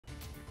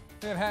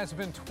It has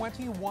been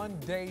 21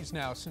 days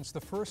now since the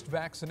first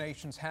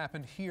vaccinations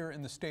happened here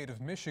in the state of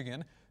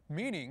Michigan,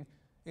 meaning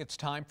it's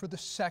time for the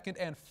second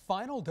and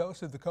final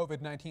dose of the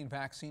COVID-19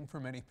 vaccine for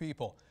many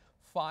people.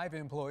 5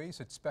 employees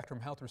at Spectrum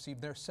Health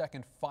received their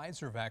second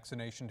Pfizer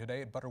vaccination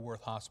today at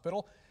Butterworth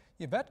Hospital.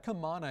 Yvette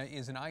Kamana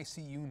is an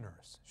ICU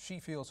nurse. She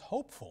feels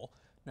hopeful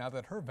now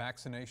that her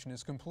vaccination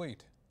is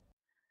complete.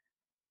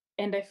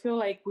 And I feel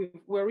like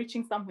we're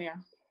reaching somewhere.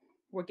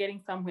 We're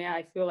getting somewhere.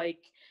 I feel like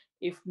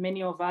if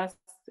many of us,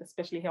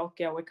 especially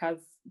healthcare workers,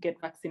 get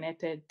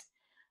vaccinated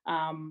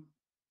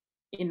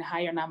in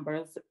higher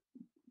numbers,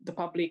 the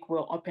public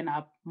will open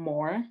up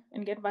more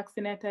and get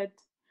vaccinated.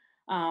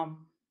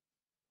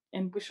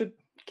 And we should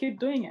keep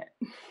doing it.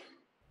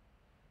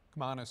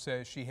 Kamana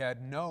says she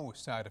had no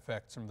side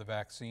effects from the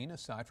vaccine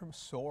aside from a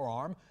sore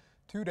arm.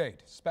 To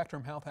date,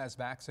 Spectrum Health has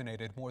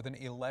vaccinated more than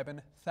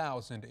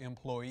 11,000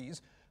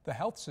 employees. The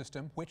health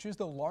system, which is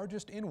the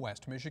largest in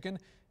West Michigan,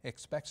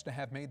 expects to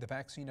have made the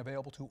vaccine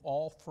available to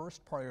all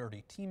first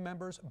priority team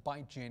members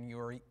by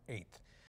January 8th.